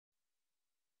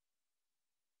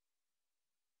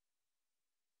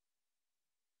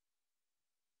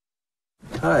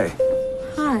Hi.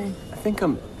 Hi. I think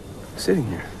I'm sitting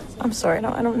here. I'm sorry,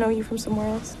 I don't know you from somewhere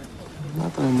else.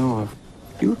 Not that I know of.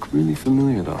 You look really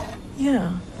familiar, though.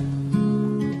 Yeah.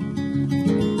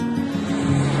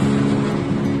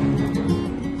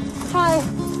 Hi.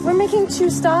 We're making 2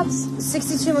 stops.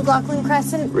 62 McLaughlin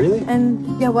Crescent. Really?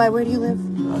 And, yeah, why? Where do you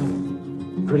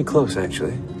live? Pretty close,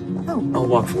 actually. Oh. I'll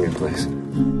walk from your place.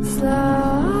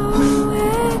 Slow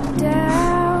it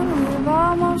down, we've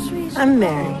almost reached. I'm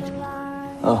married.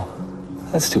 Oh,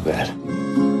 that's too bad.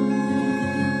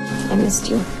 I missed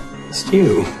you. It's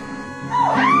you.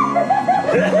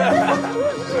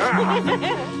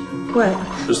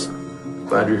 What? Just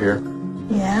glad you're here.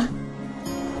 Yeah?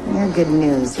 You're good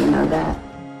news, you know that.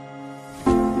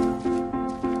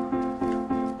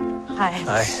 Hi.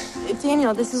 Hi.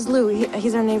 Daniel, this is Lou.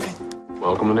 He's our neighbor.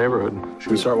 Welcome to the neighborhood.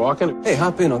 Should we start walking? Hey,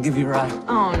 hop in. I'll give you a ride.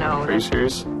 Oh, no. Are you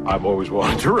serious? I've always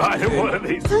wanted to ride in one of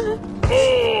these.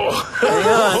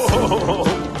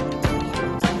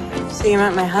 So you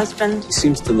met my husband? He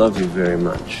seems to love you very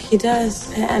much. He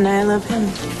does, and I love him.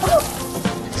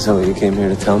 Is that what you came here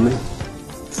to tell me?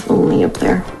 It's lonely up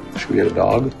there. Should we get a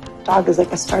dog? Dog is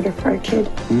like a starter for a kid.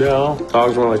 No.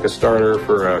 Dog's more like a starter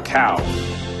for a cow.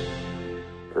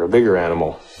 Or a bigger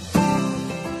animal.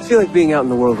 I feel like being out in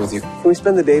the world with you. Can we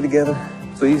spend the day together,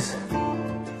 please?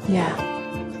 Yeah.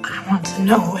 I want to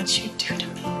know what you do to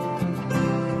me.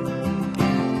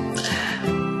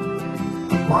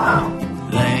 Wow.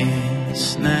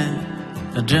 Last night,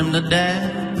 I dreamed of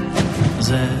Dad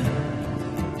as I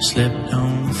slept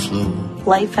on the floor.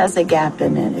 Life has a gap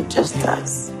in it. It just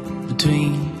does.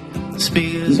 Between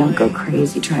spears, You don't go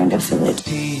crazy trying to fill it.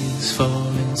 tears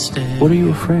falling steady. What are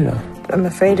you afraid of? I'm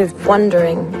afraid of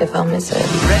wondering if I'll miss it.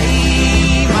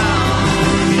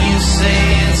 Raymond, you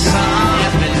said some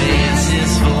happiness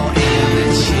is for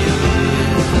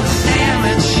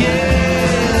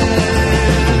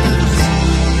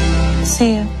amateurs.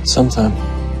 See you Sometime.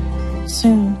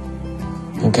 soon.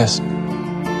 I guess.